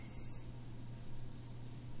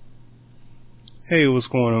Hey, what's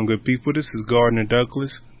going on, good people? This is Gardner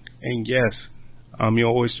Douglas, and yes, I'm your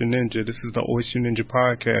Oyster Ninja. This is the Oyster Ninja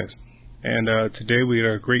podcast, and today we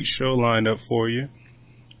got a great show lined up for you.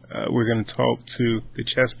 We're going to talk to the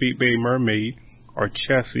Chesapeake Bay Mermaid, or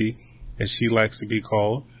Chessie, as she likes to be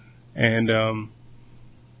called, and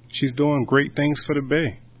she's doing great things for the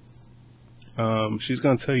Bay. She's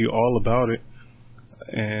going to tell you all about it,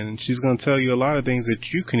 and she's going to tell you a lot of things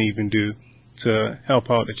that you can even do to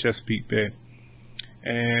help out the Chesapeake Bay.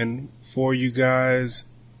 And for you guys,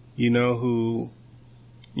 who,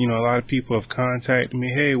 a lot of people have contacted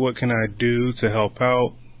me, hey, what can I do to help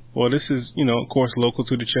out? Well, this is, of course, local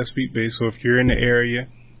to the Chesapeake Bay. So if you're in the area,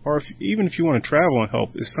 or even if you want to travel and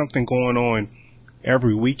help, there's something going on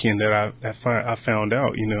every weekend that I found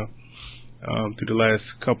out, through the last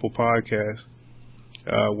couple podcasts,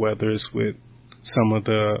 whether it's with some of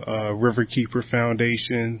the Riverkeeper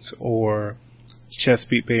Foundations or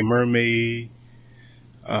Chesapeake Bay Mermaid.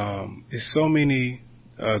 There's so many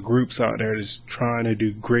groups out there that's trying to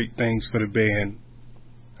do great things for the Bay, and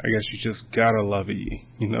I guess you just gotta love it,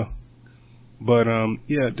 But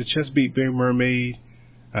the Chesapeake Bay Mermaid,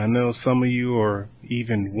 I know some of you are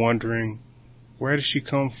even wondering, where does she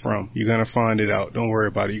come from? You're gonna find it out. Don't worry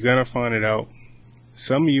about it. You're gonna find it out.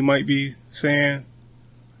 Some of you might be saying,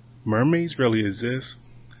 mermaids really exist?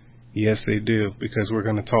 Yes, they do, because we're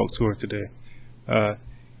gonna talk to her today.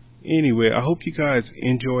 Anyway, I hope you guys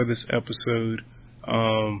enjoy this episode.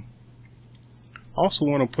 Also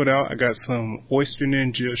want to put out, I got some Oyster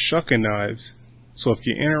Ninja shucking knives. So if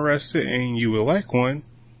you're interested and you would like one,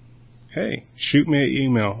 hey, shoot me an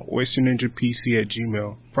email,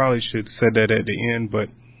 oysterninjapc@gmail. Probably should have said that at the end, but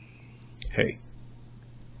hey,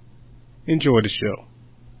 enjoy the show.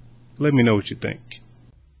 Let me know what you think.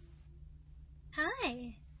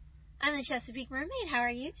 Hi, I'm the Chesapeake Mermaid. How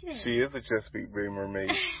are you today? She is the Chesapeake Bay Mermaid.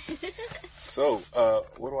 So,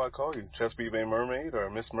 what do I call you? Chesapeake Bay Mermaid or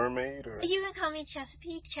Miss Mermaid? Or you can call me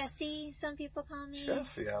Chesapeake, Chessie, some people call me.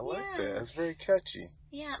 Chessie, I like that. It's very catchy.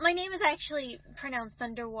 Yeah, my name is actually pronounced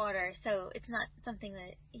underwater, so it's not something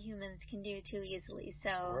that humans can do too easily.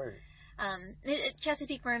 So, right.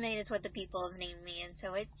 Chesapeake Mermaid is what the people have named me, and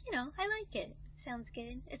so it's, I like it. Sounds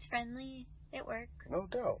good. It's friendly. It works. No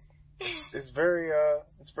doubt. It's very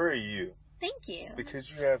you. Thank you. Because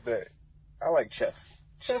you have that. I like Chessie.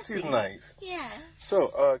 Chessie's nice. Yeah.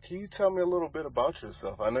 So, can you tell me a little bit about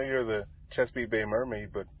yourself? I know you're the Chesapeake Bay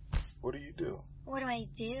Mermaid, but what do you do? What do I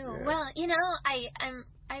do? Yeah. Well,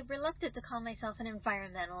 I'm reluctant to call myself an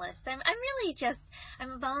environmentalist. I'm really just,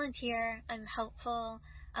 I'm a volunteer. I'm helpful.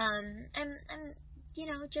 I'm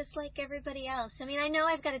just like everybody else. I mean, I know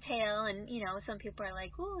I've got a tail, and some people are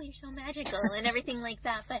like, "Oh, you're so magical," and everything like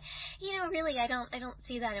that. But really, I don't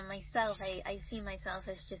see that in myself. I see myself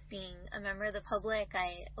as just being a member of the public.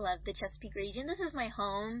 I love the Chesapeake region. This is my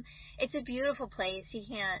home. It's a beautiful place. You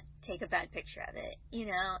can't take a bad picture of it,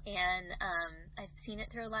 And I've seen it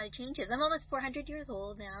through a lot of changes. I'm almost 400 years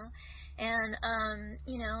old now, and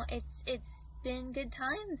it's been good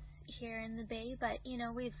times here in the Bay, but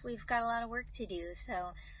we've got a lot of work to do.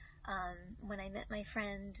 So when I met my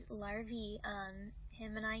friend Larvey,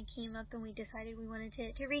 him and I came up and we decided we wanted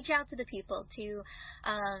to reach out to the people to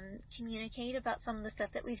communicate about some of the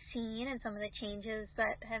stuff that we've seen and some of the changes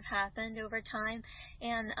that have happened over time,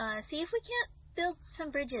 and see if we can't build some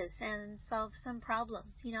bridges and solve some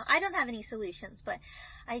problems. I don't have any solutions, but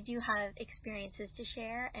I do have experiences to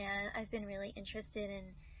share, and I've been really interested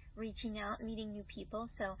in reaching out, meeting new people.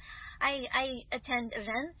 So I attend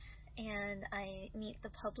events and I meet the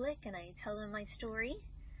public and I tell them my story.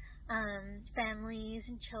 Families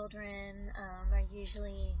and children are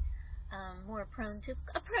usually more prone to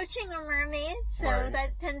approaching a mermaid, so right.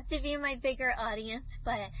 That tends to be my bigger audience.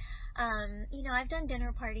 But I've done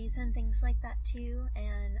dinner parties and things like that too,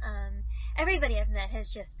 and everybody I've met has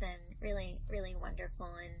just been really, really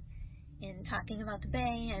wonderful in talking about the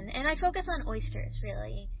Bay, and I focus on oysters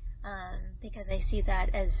really. Because I see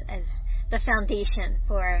that as the foundation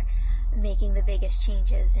for making the biggest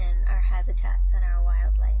changes in our habitats and our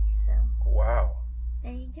wildlife. So wow,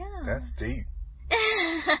 there you go. That's deep.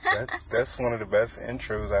 that's one of the best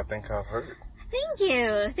intros I think I've heard. Thank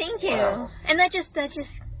you. Wow. And that just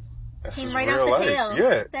came right off the tail.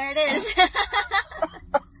 Yeah. There it is.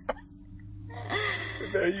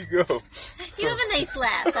 There you go. You have a nice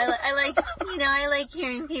laugh. I like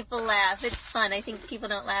hearing people laugh. It's fun. I think people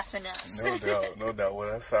don't laugh enough. No doubt. Well,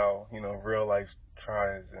 that's how, real life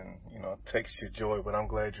tries and, takes you joy, but I'm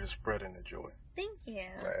glad you're spreading the joy. Thank you.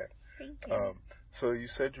 Glad. Thank you. So you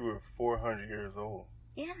said you were 400 years old.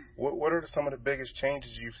 Yeah. What are some of the biggest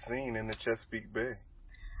changes you've seen in the Chesapeake Bay?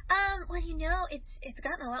 Well, it's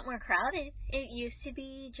gotten a lot more crowded. It used to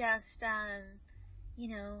be just a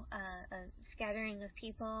scattering of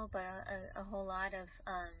people, but a whole lot of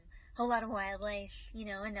wildlife,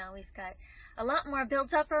 and now we've got a lot more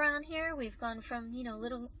built up around here. We've gone from,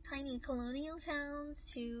 little tiny colonial towns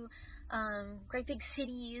to great big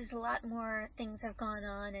cities. A lot more things have gone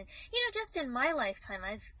on, and just in my lifetime,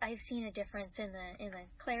 I've seen a difference in the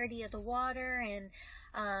clarity of the water, and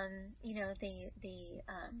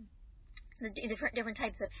the different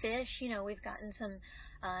types of fish. We've gotten some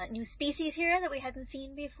new species here that we hadn't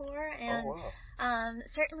seen before, and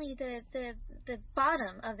certainly the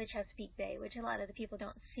bottom of the Chesapeake Bay, which a lot of the people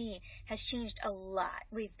don't see, has changed a lot.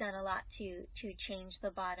 We've done a lot to change the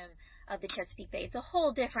bottom of the Chesapeake Bay. It's a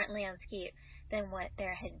whole different landscape than what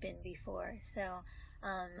there had been before. So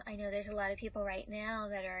I know there's a lot of people right now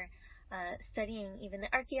that are studying even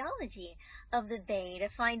the archaeology of the bay to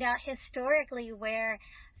find out historically where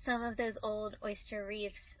some of those old oyster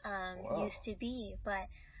reefs used to be. But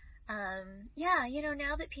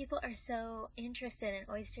now that people are so interested in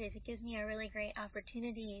oysters, it gives me a really great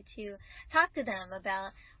opportunity to talk to them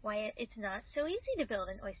about why it's not so easy to build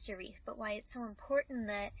an oyster reef, but why it's so important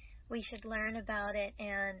that we should learn about it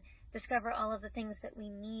and discover all of the things that we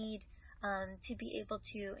need to be able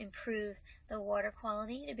to improve the water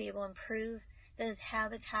quality, to be able to improve those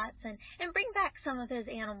habitats, and bring back some of those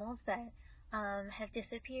animals that have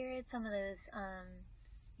disappeared, some of those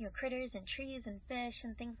critters and trees and fish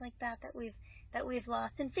and things like that we've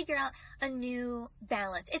lost, and figure out a new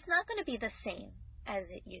balance. It's not going to be the same as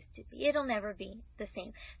it used to be. It'll never be the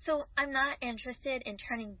same. So I'm not interested in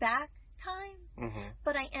turning back time,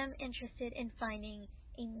 but I am interested in finding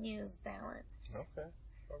a new balance. Okay.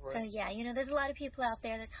 All right. So there's a lot of people out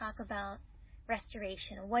there that talk about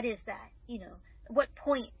restoration. What is that? What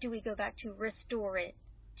point do we go back to restore it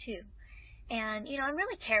to? And, I'm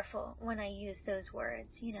really careful when I use those words,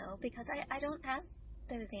 because I don't have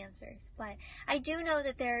those answers. But I do know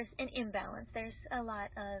that there's an imbalance. There's a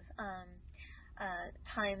lot of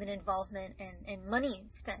time and involvement and money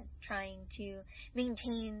spent trying to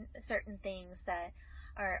maintain certain things that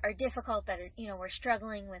are difficult, that we're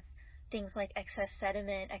struggling with things like excess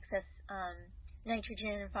sediment, excess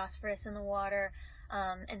nitrogen and phosphorus in the water,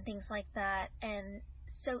 and things like that. And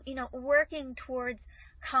so, working towards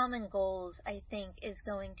common goals, I think, is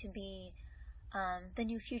going to be the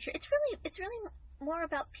new future. It's really more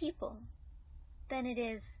about people than it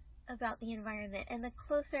is about the environment. And the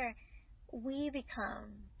closer we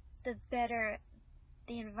become, the better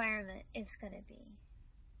the environment is going to be.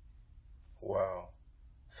 Wow.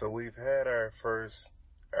 So we've had our first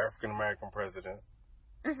African American president.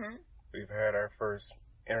 We've had our first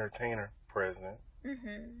entertainer president.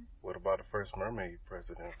 What about the first mermaid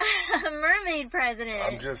president? Mermaid president.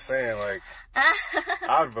 I'm just saying,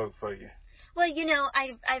 I'd vote for you. Well,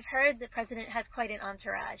 I've heard the president has quite an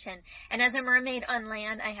entourage, and as a mermaid on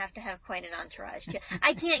land, I have to have quite an entourage too.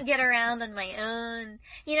 I can't get around on my own.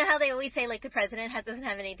 You know how they always say, the president doesn't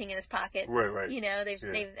have anything in his pocket. Right.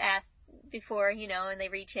 They've asked before, and they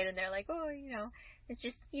reach in and they're like, it's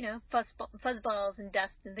just, fuzzballs and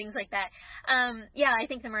dust and things like that. I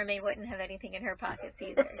think the mermaid wouldn't have anything in her pockets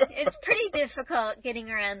either. It's pretty difficult getting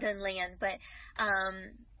around on land, but, I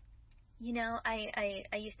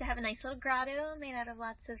used to have a nice little grotto made out of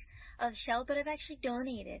lots of shell, but I've actually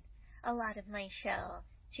donated a lot of my shell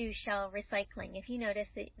to shell recycling. If you notice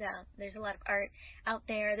that there's a lot of art out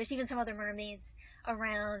there, there's even some other mermaids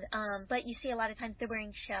around, but you see a lot of times they're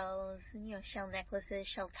wearing shells, and, shell necklaces,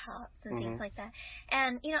 shell tops, and things like that.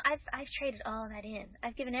 And I've traded all that in.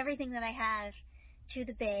 I've given everything that I have to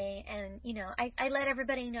the bay, and I let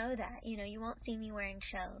everybody know that you won't see me wearing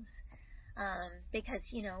shells, because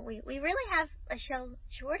we really have a shell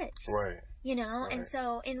shortage. Right. And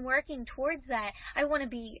so in working towards that, I want to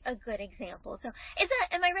be a good example. So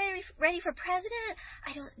am I ready for president?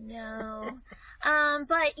 I don't know.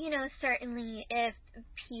 But certainly if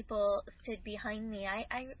people stood behind me,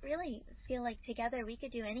 I really feel like together we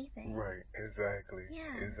could do anything. Right. Exactly.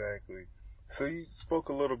 Yeah. Exactly. So you spoke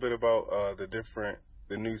a little bit about the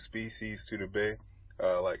new species to the bay,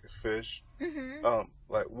 like fish.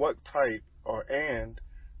 What type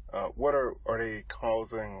what are they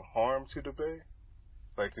causing harm to the bay?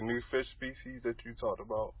 Like the new fish species that you talked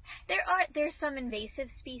about? There's some invasive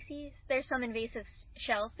species. There's some invasive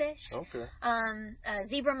shellfish. Okay.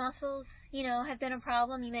 Zebra mussels, have been a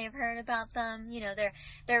problem. You may have heard about them.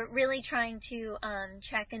 They're really trying to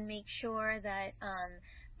check and make sure that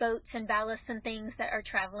boats and ballasts and things that are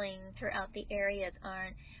traveling throughout the areas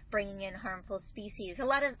aren't bringing in harmful species. A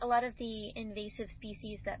lot of the invasive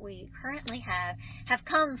species that we currently have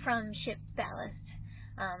come from ship ballast.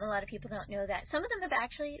 A lot of people don't know that. Some of them have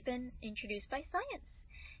actually been introduced by science,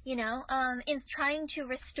 in trying to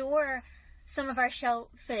restore some of our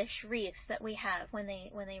shellfish reefs that we have when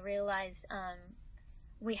they realized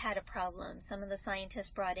we had a problem. Some of the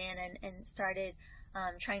scientists brought in and started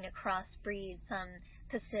trying to crossbreed some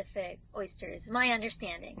Pacific oysters, my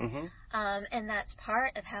understanding. And that's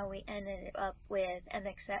part of how we ended up with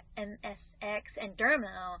MSX and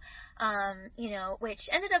Dermo, which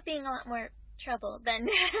ended up being a lot more trouble than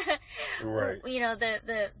right.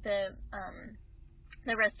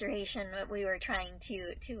 The restoration that we were trying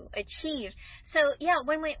to achieve. So yeah,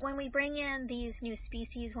 when we bring in these new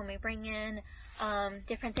species, when we bring in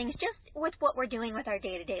different things, just with what we're doing with our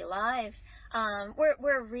day-to-day lives,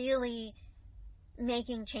 we're really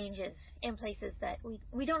making changes in places that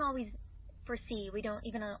we don't always foresee, we don't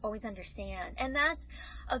even always understand. And that's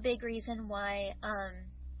a big reason why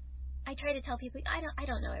I try to tell people I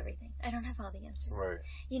don't know everything. I don't have all the answers. Right.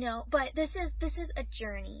 But this is a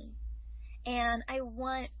journey. And I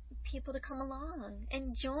want people to come along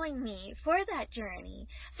and join me for that journey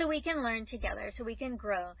so we can learn together, so we can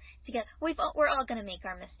grow together. We're all going to make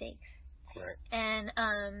our mistakes. Right. And,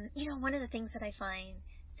 one of the things that I find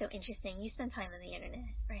so interesting, you spend time on the internet,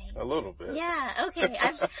 right? A little bit. Yeah, okay.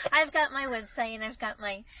 I've got my website and I've got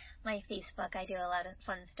my Facebook. I do a lot of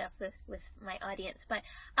fun stuff with my audience. But,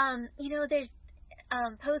 there's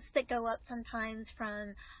posts that go up sometimes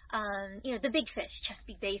from, the Big Fish,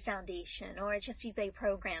 Chesapeake Bay Foundation or Chesapeake Bay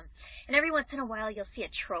Program. And every once in a while you'll see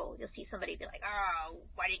a troll. You'll see somebody be like, oh,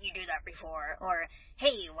 why didn't you do that before? Or,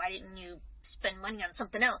 hey, why didn't you spend money on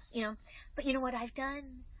something else? But you know what I've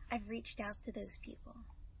done? I've reached out to those people.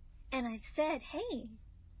 And I've said, hey,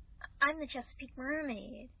 I'm the Chesapeake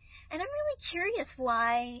Mermaid. And I'm really curious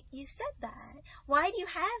why you said that. Why do you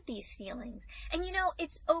have these feelings? And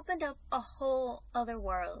it's opened up a whole other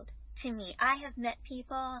world to me. I have met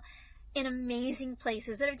people in amazing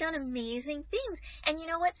places that have done amazing things. And you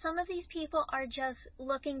know what? Some of these people are just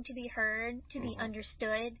looking to be heard, to be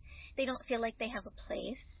understood. They don't feel like they have a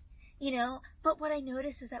place, But what I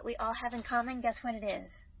notice is that we all have in common, guess what it is?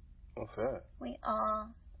 What's that? We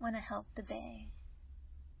all want to help the bay.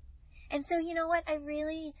 And so, you know what? I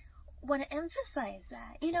really want to emphasize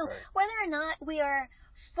that. Whether or not we are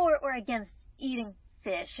for or against eating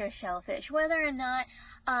fish or shellfish, whether or not,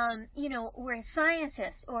 we're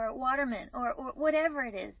scientists or watermen or whatever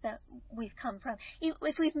it is that we've come from.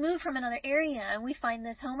 If we've moved from another area and we find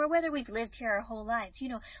this home, or whether we've lived here our whole lives, we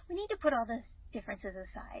need to put all those differences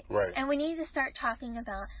aside. Right. And we need to start talking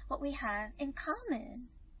about what we have in common.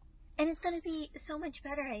 And it's going to be so much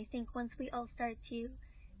better, I think, once we all start to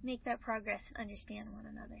make that progress and understand one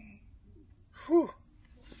another. Whew.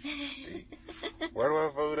 Where do I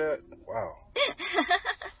vote at? Wow.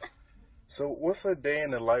 So what's a day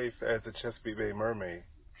in the life as a Chesapeake Bay Mermaid?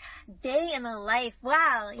 Day in the life.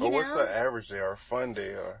 Wow. What's the average day or a fun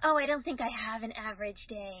day? Oh, I don't think I have an average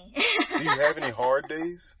day. Do you have any hard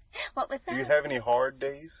days? What was that? Do you have any hard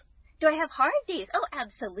days? Do I have hard days? Oh,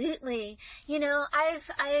 absolutely.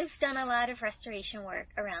 I've done a lot of restoration work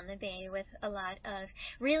around the bay with a lot of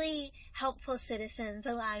really helpful citizens,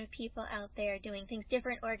 a lot of people out there doing things,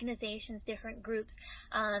 different organizations, different groups.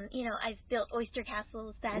 I've built oyster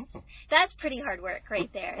castles. That's pretty hard work right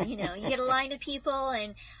there. You get a line of people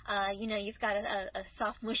and, you've got a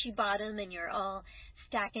soft, mushy bottom and you're all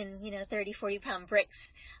stacking, 30, 40-pound bricks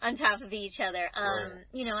on top of each other.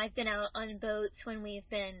 Right. I've been out on boats when we've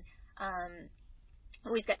been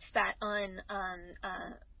we've got spat on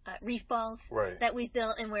reef balls that we've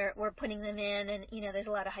built, and we're putting them in, and there's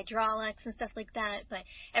a lot of hydraulics and stuff like that, but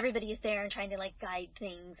everybody is there and trying to guide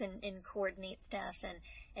things and coordinate stuff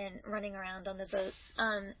and running around on the boats.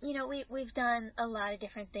 We've done a lot of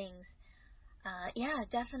different things.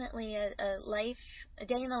 Definitely a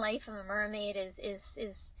day in the life of a mermaid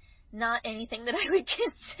is not anything that I would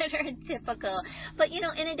consider typical. But,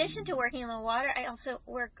 in addition to working in the water, I also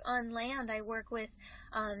work on land. I work with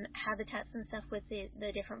habitats and stuff with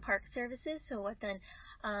the different park services. So I've done,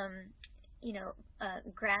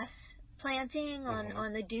 grass planting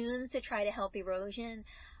on the dunes to try to help erosion.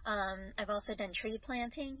 I've also done tree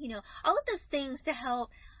planting, all of those things to help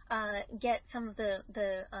get some of the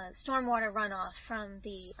stormwater runoff from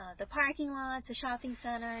the parking lots, the shopping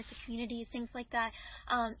centers, the communities, things like that.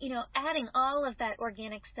 Adding all of that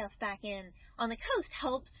organic stuff back in on the coast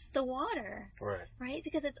helps the water, right?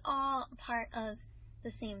 Because it's all part of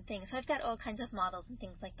the same thing. So I've got all kinds of models and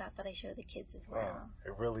things like that I show the kids as well. Wow.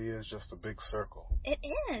 It really is just a big circle. It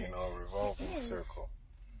is. A revolving circle.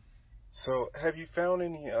 So have you found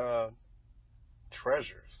any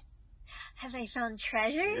treasures? Have I found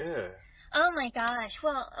treasures? Yeah. Oh my gosh.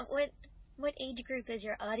 Well, what age group is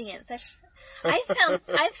your audience? I've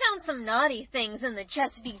found some naughty things in the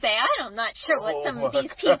Chesapeake Bay. I'm not sure what some of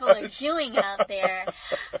these people are doing out there.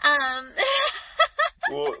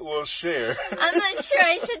 We'll share. I'm not sure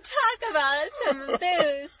I should talk about some of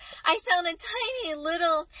those. I found a tiny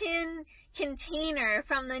little tin container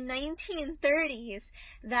from the 1930s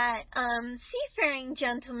that seafaring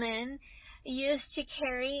gentlemen used to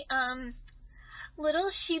carry little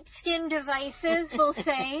sheepskin devices, we'll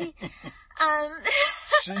say.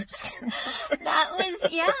 That was,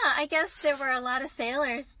 I guess there were a lot of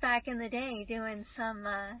sailors back in the day doing some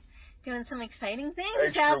exciting things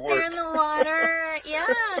extra out work there in the water.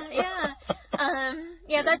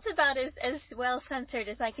 That's about as well censored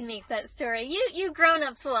as I can make that story. You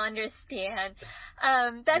grown-ups will understand.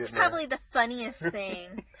 That's probably the funniest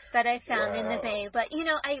thing that I found in the Bay. But,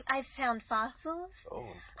 I found fossils. Oh,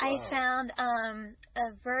 wow. I found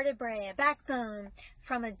a vertebrae, a backbone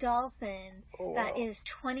from a dolphin that is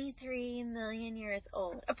 23 million years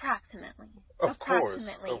old, approximately. Of course.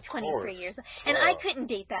 23 years old. And I couldn't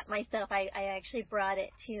date that myself. I actually brought it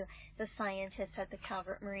to the scientists at the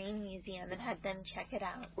Calvert Marine Museum and had them check it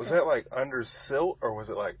out. Was that like under silt, or was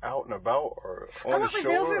it like out and about, or on the shore? It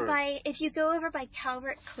was over by, if you go over by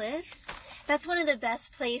Calvert Cliffs, that's one of the best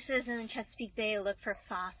places in the Chesapeake Bay to look for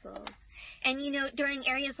fossils. And, during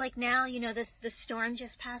areas like now, the storm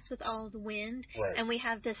just passed with all the wind. Right. And we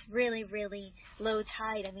have this really, really low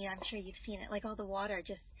tide. I mean, I'm sure you've seen it. Like, all the water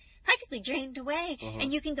just practically drained away. Mm-hmm.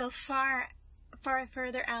 And you can go far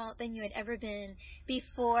further out than you had ever been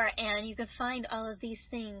before. And you can find all of these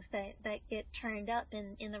things that get turned up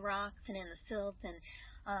in the rocks and in the silt and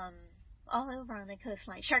all over on the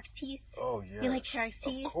coastline. Shark's teeth. Oh, yeah. You like shark's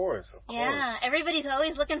teeth? Of course. Yeah, everybody's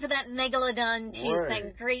always looking for that megalodon tooth,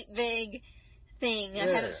 that great big thing. I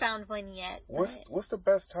haven't found one yet. What's the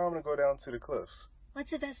best time to go down to the cliffs? What's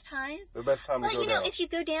the best time? The best time to go down. If you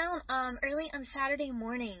go down early on Saturday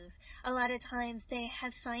mornings, a lot of times they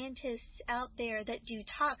have scientists out there that do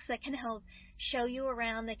talks that can help show you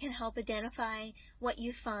around, that can help identify what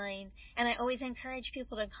you find. And I always encourage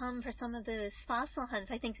people to come for some of those fossil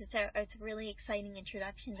hunts. I think it's a really exciting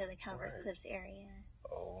introduction to the Calvert Cliffs area.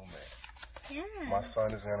 Oh, man. Yeah. My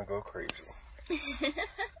son is going to go crazy.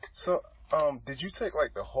 So, did you take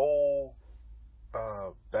like the whole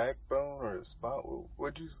backbone or spot? How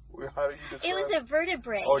do you describe it? It was a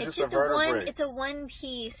vertebrae. Oh, just a vertebrae. It's a one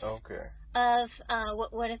piece of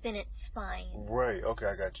what would have been its spine. Right. Okay,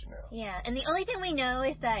 I got you now. Yeah, and the only thing we know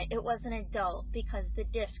is that it was an adult because the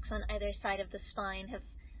discs on either side of the spine have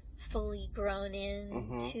fully grown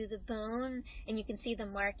in to the bone, and you can see the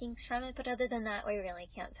markings from it. But other than that, we really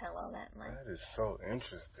can't tell all that much. That is so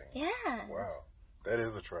interesting. Yeah. Wow, that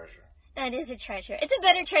is a treasure. That is a treasure. It's a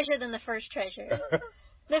better treasure than the first treasure.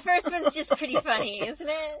 The first one's just pretty funny, isn't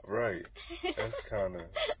it? Right. That's kind of,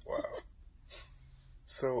 wow.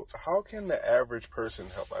 So how can the average person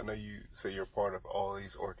help? I know you say you're part of all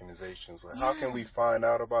these organizations. How can we find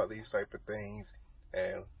out about these type of things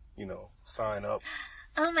and, sign up?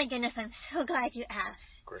 Oh, my goodness. I'm so glad you asked.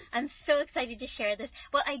 Great. I'm so excited to share this.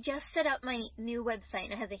 Well, I just set up my new website,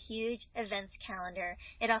 and it has a huge events calendar.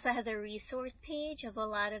 It also has a resource page of a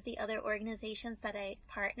lot of the other organizations that I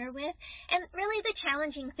partner with. And really the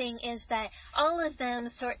challenging thing is that all of them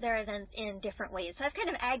sort their events in different ways. So I've kind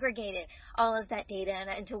of aggregated all of that data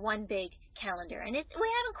into one big calendar. And we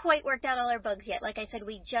haven't quite worked out all our bugs yet. Like I said,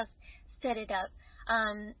 we just set it up.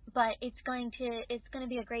 But it's going to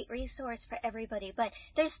be a great resource for everybody. But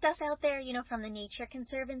there's stuff out there, from the Nature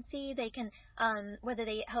Conservancy. They can, whether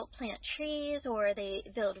they help plant trees or they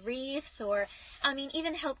build reefs or,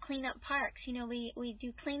 even help clean up parks. We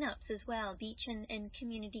do cleanups as well, beach and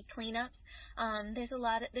community cleanups. There's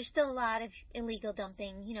still a lot of illegal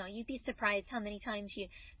dumping. You'd be surprised how many times you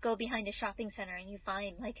go behind a shopping center and you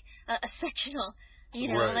find like a sectional,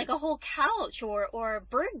 like a whole couch or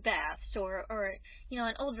bird baths or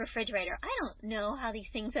an old refrigerator. I don't know how these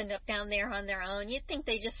things end up down there on their own. You'd think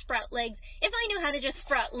they just sprout legs. If I knew how to just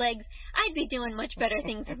sprout legs, I'd be doing much better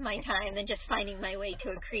things with my time than just finding my way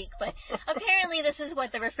to a creek. But apparently this is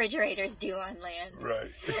what the refrigerators do on land.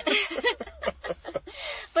 Right.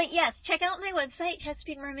 But yes, check out my website,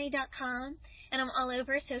 ChesapeakeMermaid.com. And I'm all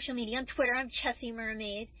over social media. On Twitter, I'm Chessie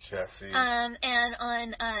Mermaid. Chessie. And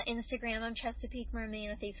on Instagram, I'm Chesapeake Mermaid.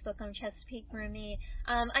 On Facebook, I'm Chesapeake Mermaid.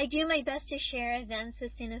 I do my best to share events as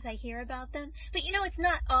soon as I hear about them. But it's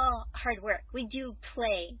not all hard work. We do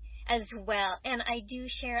play as well. And I do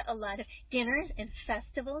share a lot of dinners and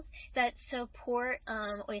festivals that support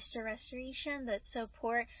oyster restoration, that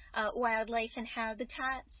support wildlife and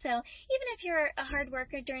habitat. So even if you're a hard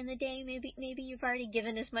worker during the day, maybe you've already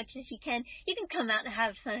given as much as you can come out and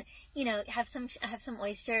have some, have some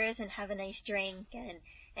oysters and have a nice drink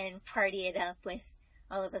and party it up with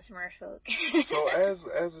all of us merfolk. So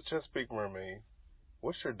as a Chesapeake mermaid,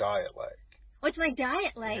 what's your diet like? What's my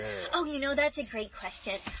diet like? Yeah. Oh, that's a great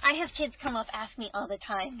question. I have kids come up ask me all the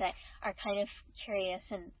time that are kind of curious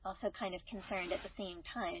and also kind of concerned at the same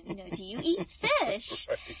time. Do you eat fish?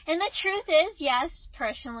 Right. And the truth is, yes,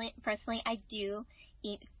 personally, I do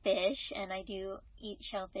eat fish, and I do eat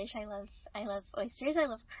shellfish. I love oysters. I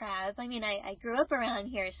love crab. I mean, I grew up around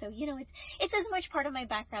here, so it's as much part of my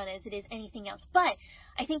background as it is anything else. But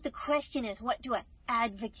I think the question is, what do I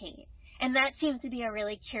advocate? And that seems to be a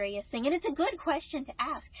really curious thing. And it's a good question to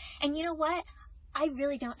ask. And you know what? I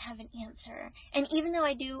really don't have an answer. And even though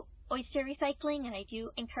I do oyster recycling and I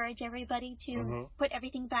do encourage everybody to put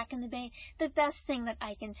everything back in the bay, the best thing that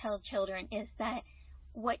I can tell children is that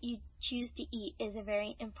what you choose to eat is a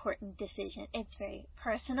very important decision. It's very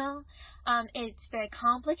personal. It's very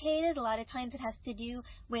complicated. A lot of times it has to do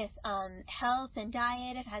with health and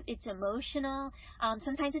diet. It's emotional.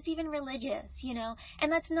 Sometimes it's even religious,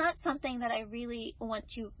 And that's not something that I really want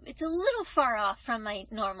to. It's a little far off from my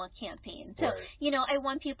normal campaign. So, right. I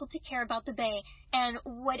want people to care about the bay and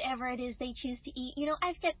whatever it is they choose to eat.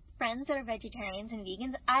 I've got friends that are vegetarians and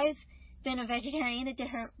vegans. I've been a vegetarian at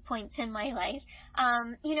different points in my life,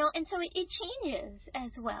 and so it changes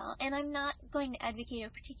as well. And I'm not going to advocate a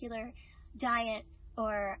particular diet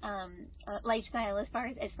or lifestyle as far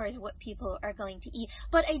as what people are going to eat,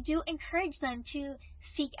 but I do encourage them to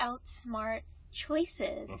seek out smart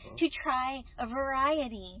choices, to try a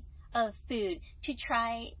variety of food, to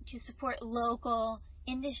try to support local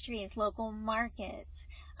industries, local markets,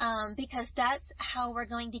 because that's how we're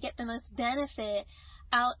going to get the most benefit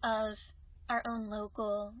out of our own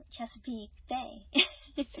local Chesapeake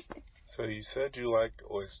Bay. So you said you liked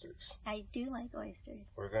oysters. I do like oysters.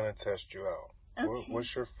 We're going to test you out. Okay. What's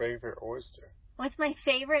your favorite oyster? What's my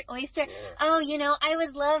favorite oyster? Yeah. Oh, I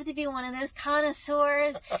would love to be one of those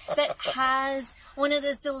connoisseurs that has one of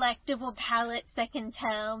those delectable palates that can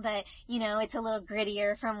tell that, it's a little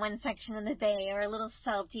grittier from one section of the bay or a little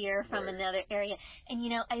saltier from another area.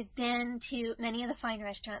 And, I've been to many of the fine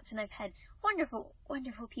restaurants and I've had wonderful,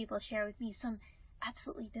 wonderful people share with me some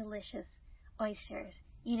absolutely delicious oysters.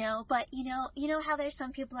 But you know how there's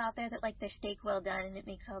some people out there that like their steak well done and it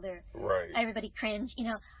makes everybody cringe. I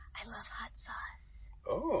love hot sauce.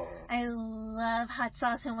 Oh. I love hot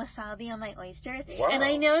sauce and wasabi on my oysters. Wow. And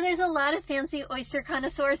I know there's a lot of fancy oyster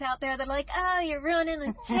connoisseurs out there that are like, oh, you're ruining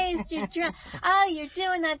the taste. You're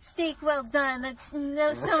doing that steak well done. That's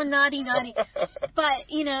so naughty. But,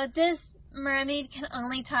 this mermaid can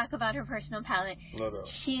only talk about her personal palate. No.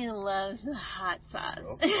 She loves hot sauce.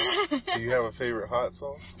 Okay. Do you have a favorite hot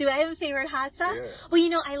sauce? Do I have a favorite hot sauce? Yeah.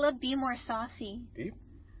 Well, I love Be More Saucy.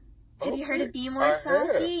 Have you heard of Be More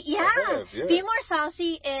Saucy? I have, yeah. Be More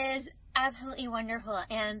Saucy is absolutely wonderful,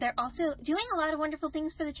 and they're also doing a lot of wonderful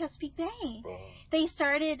things for the Chesapeake Bay. They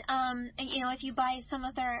started, if you buy some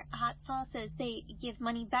of their hot sauces, they give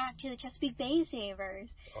money back to the Chesapeake Bay Savers,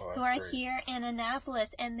 who are great. here in Annapolis,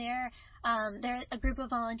 and they're a group of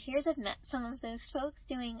volunteers. I've met some of those folks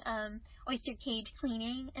doing oyster cage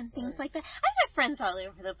cleaning and things like that. I've got friends all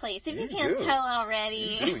over the place. If you can't tell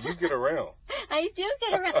already. You do. You get around. I do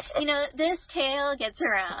get around. This tail gets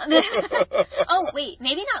around. Oh, wait,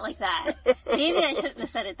 maybe not like that. Maybe I shouldn't have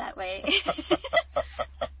said it that way.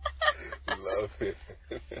 Love it.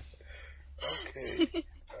 Okay.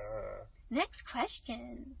 Next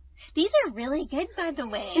question. These are really good, by the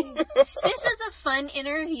way. This is a fun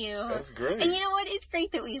interview. That's great. And you know what? It's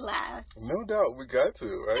great that we laugh. No doubt. We got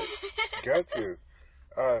to, right? Got to.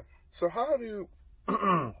 So how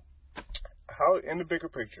in the bigger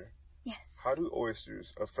picture, yes, how do oysters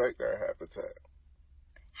affect our habitat?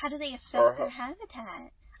 How do they affect their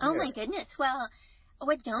habitat? Oh, my goodness. Well,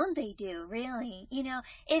 what don't they do, really?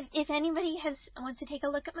 If anybody wants to take a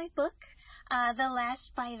look at my book, The Last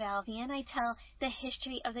Bivalvian, I tell the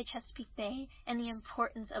history of the Chesapeake Bay and the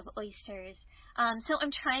importance of oysters. So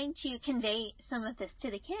I'm trying to convey some of this to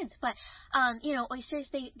the kids. But, oysters,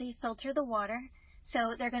 they filter the water. So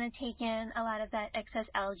they're going to take in a lot of that excess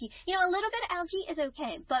algae. A little bit of algae is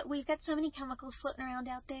okay, but we've got so many chemicals floating around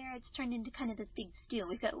out there, it's turned into kind of this big stew.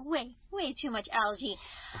 We've got way, way too much algae.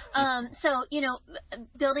 So,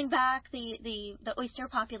 building back the oyster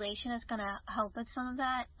population is going to help with some of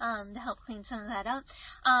that, to help clean some of that up.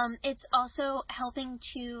 It's also helping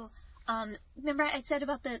to remember I said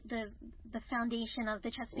about the foundation of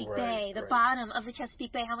the Chesapeake Bay, the right. bottom of the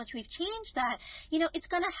Chesapeake Bay, how much we've changed that. It's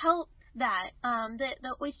going to help that.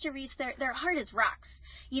 The oyster reefs, they're hard as rocks.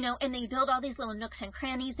 And they build all these little nooks and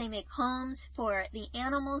crannies. They make homes for the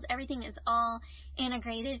animals. Everything is all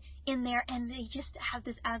integrated in there, and they just have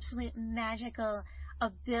this absolute magical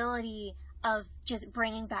ability of just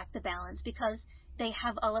bringing back the balance, because they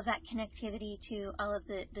have all of that connectivity to all of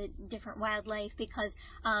the different wildlife, because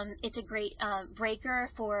it's a great breaker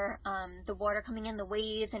for the water coming in, the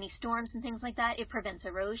waves, any storms and things like that. It prevents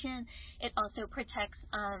erosion. It also protects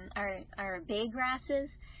our bay grasses.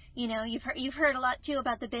 You've heard a lot too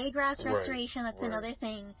about the bay grass restoration. That's another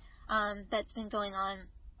thing that's been going on.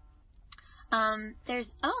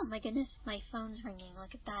 Oh my goodness, my phone's ringing.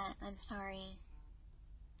 Look at that. I'm sorry.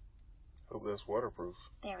 Hope that's waterproof.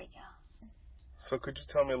 There we go. So could you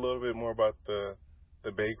tell me a little bit more about the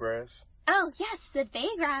bay grass? Oh, yes, the bay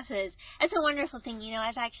grasses. It's a wonderful thing.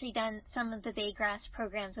 I've actually done some of the bay grass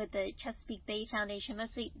programs with the Chesapeake Bay Foundation,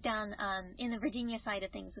 mostly down in the Virginia side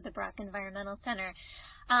of things with the Brock Environmental Center.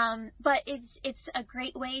 But it's a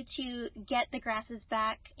great way to get the grasses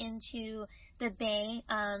back into the bay.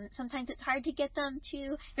 Sometimes it's hard to get them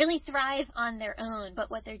to really thrive on their own,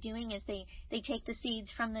 but what they're doing is they take the seeds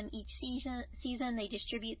from them each season, they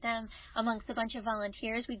distribute them amongst a bunch of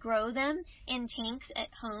volunteers. We grow them in tanks at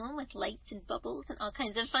home with lights and bubbles and all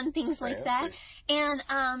kinds of fun things like that.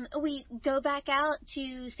 And we go back out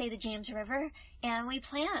to, say, the James River, and we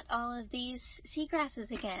plant all of these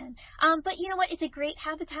seagrasses again. But you know what? It's a great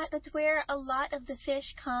habitat. That's where a lot of the fish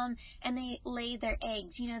come and they lay their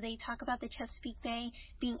eggs. They talk about the Chesapeake Bay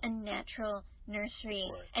being a natural nursery.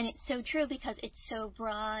 Right. And it's so true, because it's so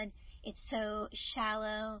broad. It's so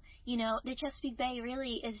shallow. The Chesapeake Bay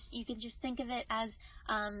really is, you can just think of it as,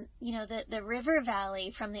 the river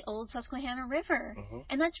valley from the old Susquehanna River. Mm-hmm.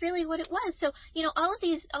 And that's really what it was. So, all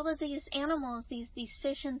of these animals, these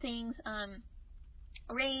fish and things,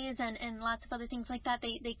 rays and lots of other things like that,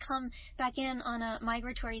 they come back in on a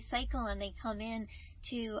migratory cycle, and they come in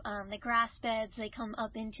to the grass beds, they come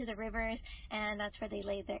up into the rivers, and that's where they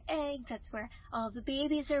lay their eggs. That's where all the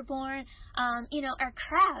babies are born. Our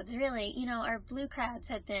crabs, really, our blue crabs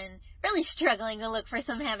have been really struggling to look for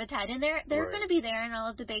some habitat, and they're going to be there in all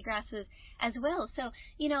of the bay grasses as well. So,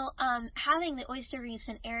 having the oyster reefs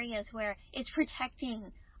in areas where it's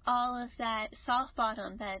protecting all of that soft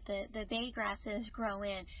bottom that the bay grasses grow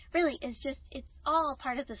in really is just, it's all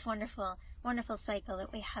part of this wonderful cycle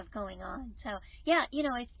that we have going on. So yeah,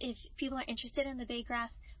 if people are interested in the bay grass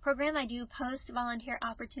program, I do post volunteer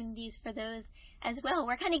opportunities for those as well.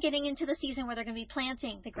 We're kind of getting into the season where they're going to be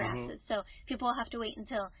planting the grasses, so people will have to wait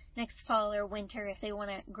until next fall or winter if they want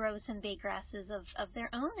to grow some bay grasses of their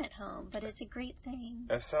own at home. But it's a great thing.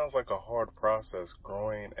 That sounds like a hard process,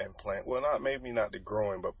 growing and plant. Well, maybe not the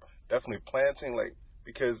growing, but definitely planting,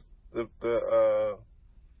 because the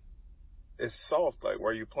it's soft,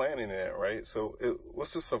 where you planting it, right? So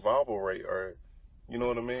what's the survival rate, or you know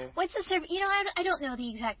what I mean? What's the I don't know the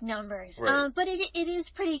exact numbers, right. But it is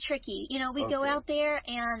pretty tricky. We go out there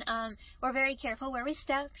and we're very careful where we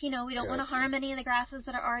step. We don't want to harm any of the grasses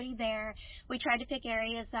that are already there. We try to pick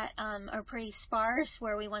areas that are pretty sparse,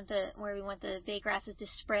 where we want the bay grasses to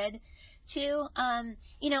spread to. And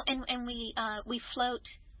we float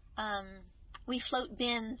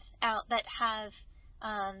bins out that have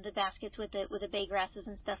the baskets with the bay grasses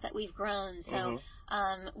and stuff that we've grown, so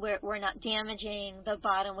we're not damaging the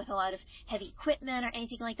bottom with a lot of heavy equipment or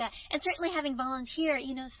anything like that. And certainly having volunteer,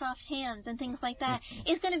 soft hands and things like that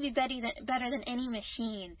is going to be better than any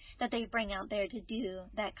machine that they bring out there to do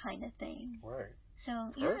that kind of thing. Right.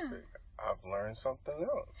 So perfect. I've learned something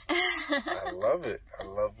else. I love it. I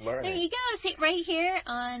love learning. There you go. See, right here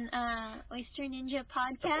on Oyster Ninja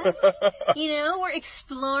Podcast. We're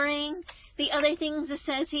exploring the other things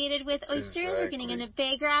associated with oysters. Exactly. We're getting into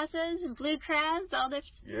bay grasses and blue crabs, all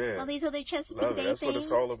these other Chesapeake Bay That's things. What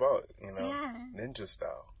it's all about, Yeah. Ninja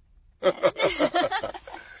style.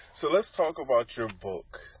 So let's talk about your book.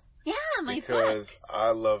 Yeah, my book. Because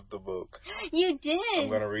I love the book. You did. I'm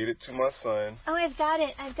going to read it to my son. Oh, I've got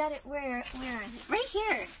it. Where is it? Right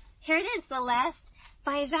here. Here it is. The Last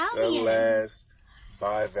by Valiant. The Last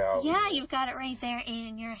by Valiant. Yeah, you've got it right there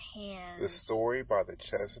in your hand. The story by the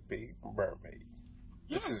Chesapeake Mermaid.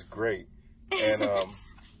 Yeah. This is great. And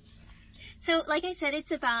so, like I said,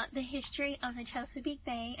 it's about the history of the Chesapeake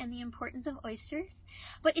Bay and the importance of oysters.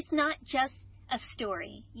 But it's not just a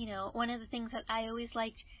story. One of the things that I always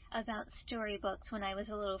liked about storybooks when I was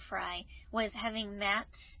a little fry was having maps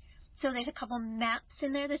So there's a couple maps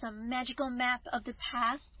in there. There's a magical map of the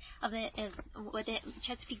past of what the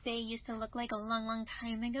Chesapeake Bay used to look like a long, long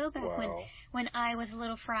time ago, back when I was a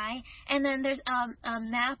little fry. And then there's a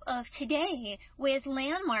map of today with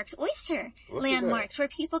landmarks, oyster landmarks, where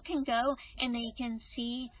people can go and they can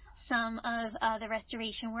see some of the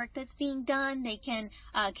restoration work that's being done. They can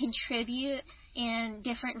contribute in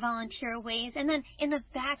different volunteer ways. And then in the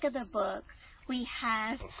back of the book, we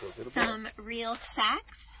have some real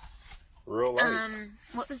facts. Real life.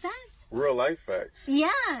 What was that? Real life facts.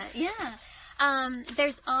 Yeah.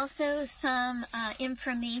 There's also some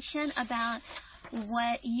information about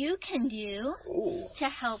what you can do to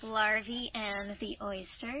help larvae and the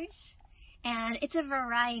oysters. And it's a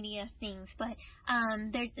variety of things, but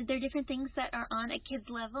there are different things that are on a kid's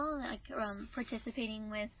level, like participating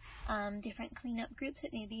with different cleanup groups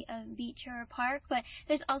at maybe a beach or a park. But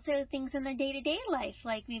there's also things in their day-to-day life,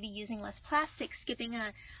 like maybe using less plastic, skipping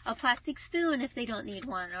a plastic spoon if they don't need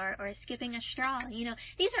one, or skipping a straw. You know,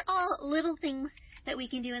 these are all little things that we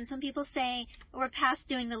can do. And some people say we're past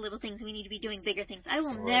doing the little things; we need to be doing bigger things. I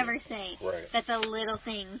will never say that the little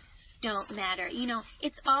things don't matter. You know,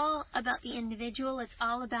 it's all about the individual. It's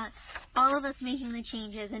all about all of us making the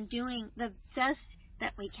changes and doing the best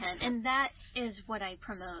that we can. And that is what I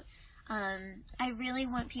promote. I really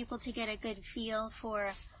want people to get a good feel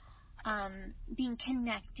for being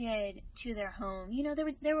connected to their home. You know,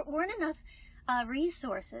 there weren't enough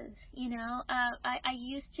resources. You know, I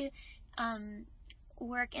used to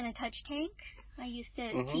work in a touch tank. I used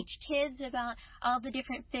to teach kids about all the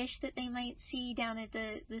different fish that they might see down at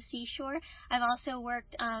the seashore. I've also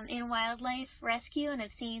worked in wildlife rescue, and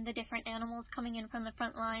I've seen the different animals coming in from the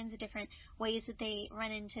front lines, the different ways that they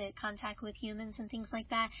run into contact with humans and things like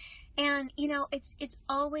that. And, you know, it's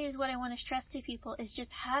always what I want to stress to people is just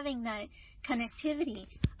having that connectivity,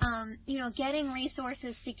 you know, getting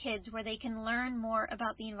resources to kids where they can learn more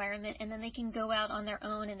about the environment, and then they can go out on their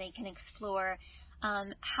own and they can explore.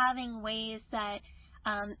 Having ways that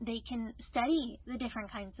they can study the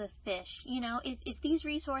different kinds of fish. You know, if these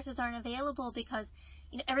resources aren't available because,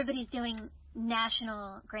 you know, everybody's doing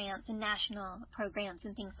national grants and national programs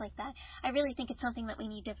and things like that, I really think it's something that we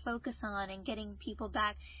need to focus on, and getting people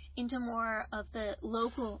back into more of the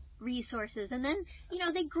local resources. And then, you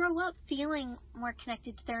know, they grow up feeling more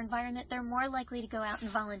connected to their environment. They're more likely to go out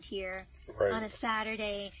and volunteer on a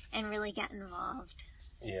Saturday and really get involved.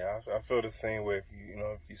 Yeah, I feel the same way. If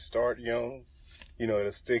you start young, you know,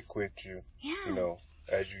 it'll stick with you. Yeah. You know,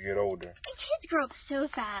 as you get older. And kids grow up so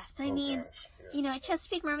fast. I mean, you know,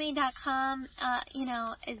 ChesapeakeMermaid.com, you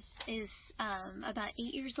know, is about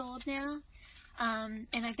 8 years old now.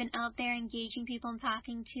 And I've been out there engaging people and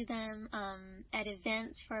talking to them at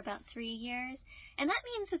events for about 3 years. And that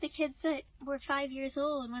means that the kids that were 5 years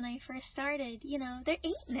old when I first started, you know, they're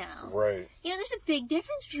 8 now. Right. You know, there's a big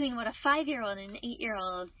difference between what a 5-year-old and an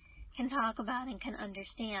 8-year-old can talk about and can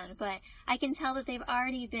understand. But I can tell that they've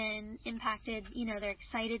already been impacted. You know, they're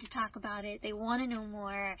excited to talk about it. They want to know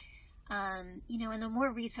more. You know, and the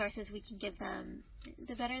more resources we can give them,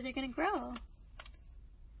 the better they're going to grow.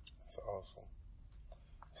 That's awesome.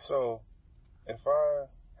 So, if I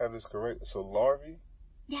have this correct, so larvae?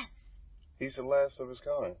 Yes. He's the last of his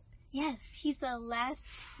kind. Yes, he's the last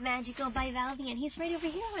magical bivalve, and he's right over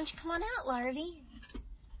here. Why don't you come on out, larvae?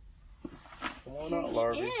 Come on out,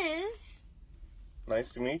 larvae. He is. Nice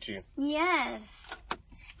to meet you. Yes.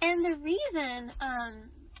 And the reason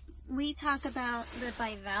we talk about the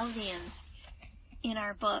bivalvians in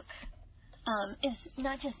our book is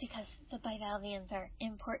not just because the bivalvians are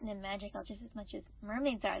important and magical just as much as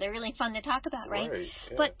mermaids are. They're really fun to talk about, right?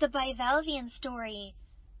 Yeah. But the bivalvian story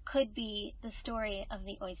could be the story of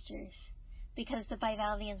the oysters, because the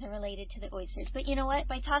bivalvians are related to the oysters. But you know what?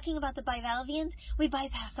 By talking about the bivalvians, we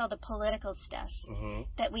bypass all the political stuff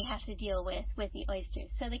that we have to deal with the oysters.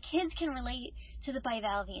 So the kids can relate to the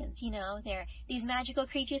bivalvians. You know, they're these magical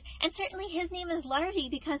creatures. And certainly his name is Larvae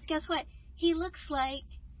because guess what? He looks like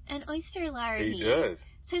an oyster larvae. He does.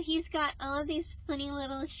 So he's got all of these funny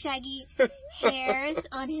little shaggy hairs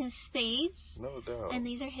on his face. No doubt. And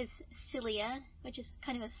these are his cilia, which is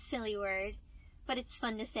kind of a silly word, but it's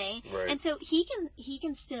fun to say. Right. And so he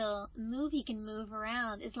can still move. He can move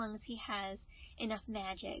around as long as he has enough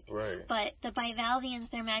magic. Right. But the bivalvians,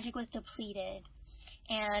 their magic was depleted,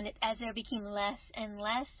 and as there became less and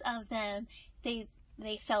less of them,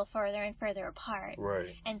 they fell further and further apart.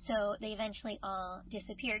 Right. And so they eventually all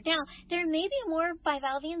disappeared. Now, there may be more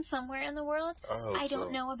bivalvians somewhere in the world I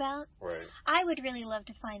don't know about. Right. I would really love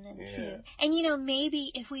to find them too. And you know, maybe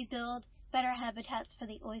if we build better habitats for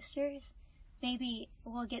the oysters, maybe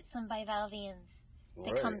we'll get some bivalvians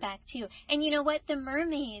to come back too. And you know what? The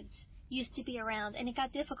mermaids, used to be around, and it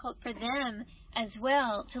got difficult for them as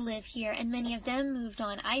well to live here, and many of them moved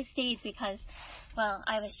on. I stayed because, well,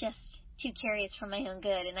 I was just too curious for my own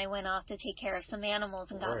good, and I went off to take care of some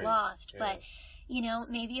animals and got lost. Yeah. But, you know,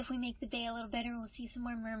 maybe if we make the bay a little better, we'll see some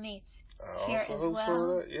more mermaids here as well.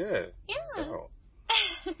 So yeah. Wow.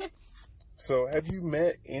 So have you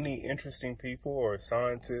met any interesting people or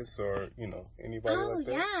scientists or, you know, anybody like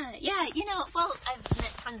that? Yeah. You know, well, I've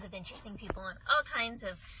met tons of interesting people in all kinds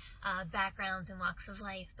of backgrounds and walks of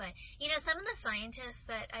life. But, you know, some of the scientists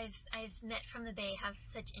that I've met from the Bay have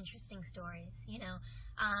such interesting stories, you know.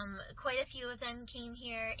 Quite a few of them came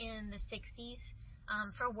here in the 60s.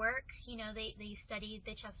 For work, you know, they studied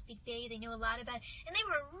the Chesapeake Bay. They knew a lot about it, and they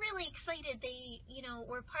were really excited. They, you know,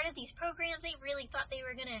 were part of these programs. They really thought they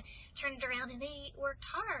were going to turn it around, and they worked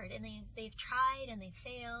hard, and they've tried, and they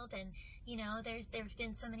failed, and, you know, there's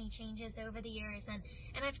been so many changes over the years, and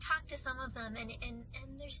I've talked to some of them, and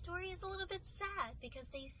their story is a little bit sad, because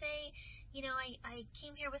they say, you know, I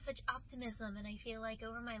came here with such optimism, and I feel like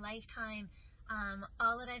over my lifetime,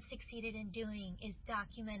 all that I've succeeded in doing is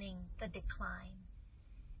documenting the decline.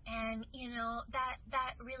 And, you know,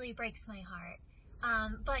 that really breaks my heart.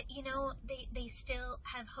 But, you know, they still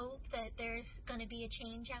have hope that there's going to be a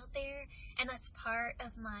change out there. And that's part of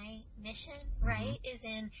my mission, right, is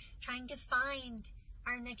in trying to find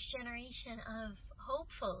our next generation of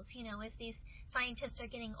hopefuls. You know, as these scientists are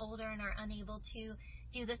getting older and are unable to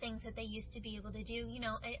do the things that they used to be able to do, you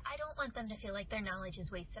know, I don't want them to feel like their knowledge is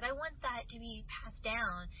wasted. I want that to be passed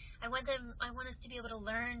down. I want us to be able to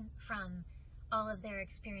learn from all of their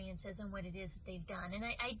experiences and what it is that they've done. And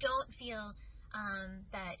I don't feel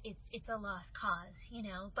that it's a lost cause, you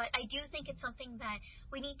know, but I do think it's something that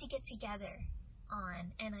we need to get together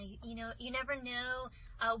on. And you know, you never know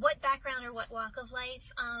what background or what walk of life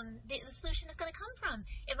the solution is going to come from.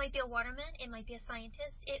 It might be a waterman, it might be a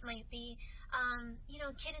scientist, it might be you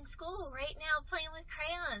know, a kid in school right now playing with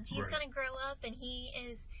crayons. He's going to grow up and he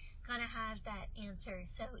is going to have that answer.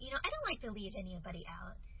 So, you know, I don't like to leave anybody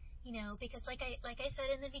out. You know, because like I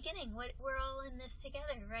said in the beginning, we're all in this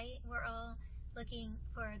together, right? We're all looking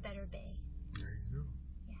for a better bay. There you go.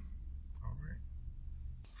 Yeah.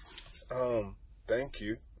 All right. Thank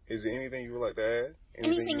you. Is there anything you would like to add?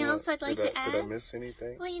 Anything else I'd like to add? Did I miss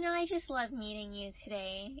anything? Well, you know, I just love meeting you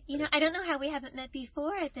today. You know, I don't know how we haven't met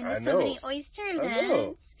before. I've been to so many oyster events. I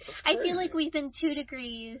know. I feel like we've been 2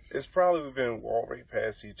 degrees. It's probably we've been walking right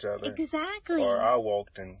past each other. Exactly. Or I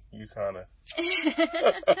walked and you kind of.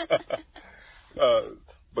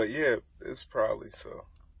 But yeah, it's probably so.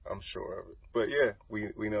 I'm sure of it. But yeah,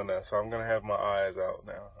 we know now. So I'm gonna have my eyes out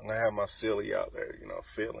now. I'm gonna have my silly out there, you know,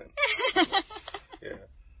 feeling. Yeah.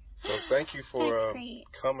 So thank you for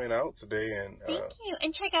coming out today, and thank you.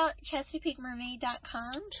 And check out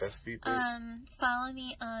ChesapeakeMermaid.com. Chesapeake. Follow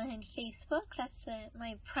me on Facebook. That's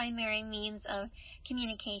my primary means of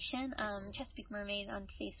communication. Chesapeake Mermaid on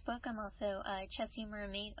Facebook. I'm also Chessie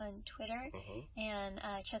Mermaid on Twitter, and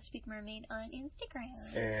Chesapeake Mermaid on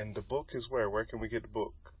Instagram. And the book is where? Where can we get the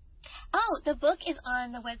book? Oh, the book is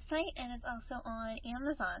on the website, and it's also on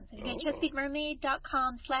Amazon. So you go to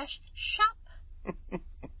ChesapeakeMermaid.com/shop.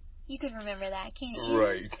 You could remember that, can't you?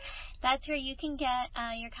 Right. That's where you can get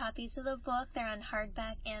your copies of the book. They're on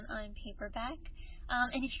hardback and on paperback.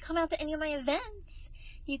 And if you come out to any of my events,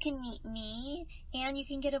 you can meet me, and you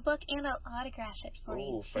can get a book, and I'll autograph it for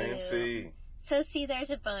you, too. Fancy. So, see, there's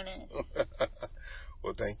a bonus.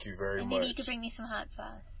 Well, thank you very much. And maybe you could bring me some hot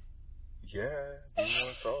sauce. Yeah, be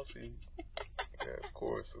more saucy. Yeah, of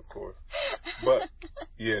course. But,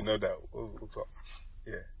 yeah, no doubt. We'll talk.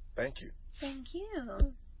 Yeah, thank you. Thank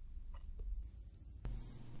you.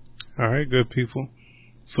 All right, good people.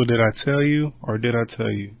 So did I tell you, or did I tell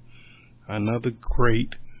you? Another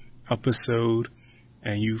great episode,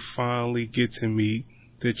 and you finally get to meet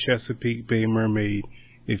the Chesapeake Bay Mermaid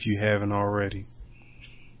if you haven't already.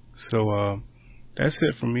 So that's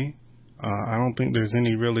it for me. I don't think there's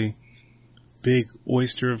any really big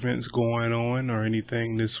oyster events going on or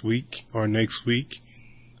anything this week or next week.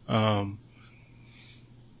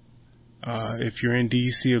 If you're in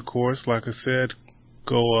DC, of course, like I said,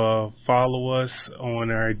 go follow us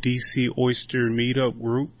on our DC Oyster Meetup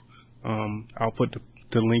group. I'll put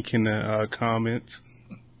the link in the comments.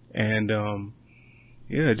 And,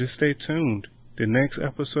 yeah, just stay tuned. The next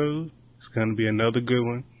episode is going to be another good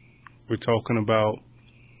one. We're talking about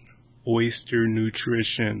oyster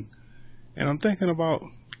nutrition. And I'm thinking about,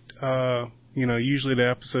 usually the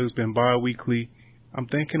episode's been bi-weekly. I'm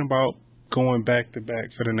thinking about going back to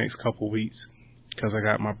back for the next couple weeks, because I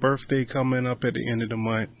got my birthday coming up at the end of the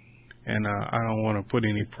month, and I don't want to put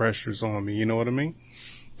any pressures on me, you know what I mean?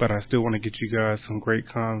 but I still want to get you guys some great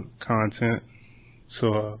content.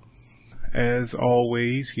 So, as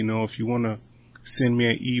always, if you want to send me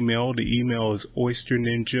an email, the email is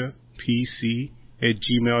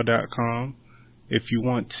oysterninjapc@gmail.com. If you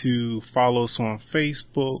want to follow us on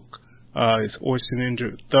Facebook, it's Oyster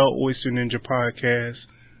Ninja, The Oyster Ninja Podcast.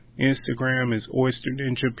 Instagram is Oyster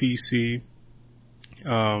Ninja PC.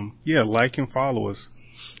 Like and follow us.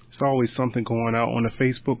 There's always something going out on the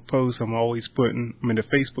Facebook post. The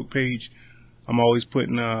Facebook page, I'm always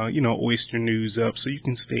putting, oyster news up so you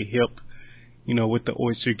can stay hip, with the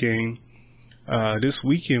oyster game. This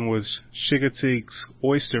weekend was Chickatick's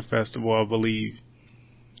Oyster Festival, I believe.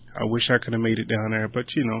 I wish I could have made it down there, but,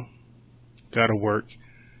 gotta work.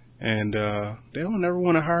 And they don't ever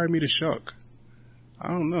want to hire me to shuck. I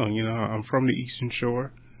don't know, I'm from the Eastern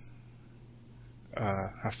Shore.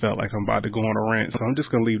 I felt like I'm about to go on a rant, so I'm just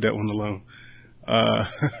going to leave that one alone.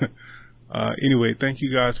 Anyway, thank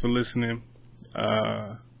you guys for listening.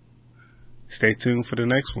 Stay tuned for the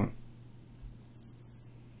next one.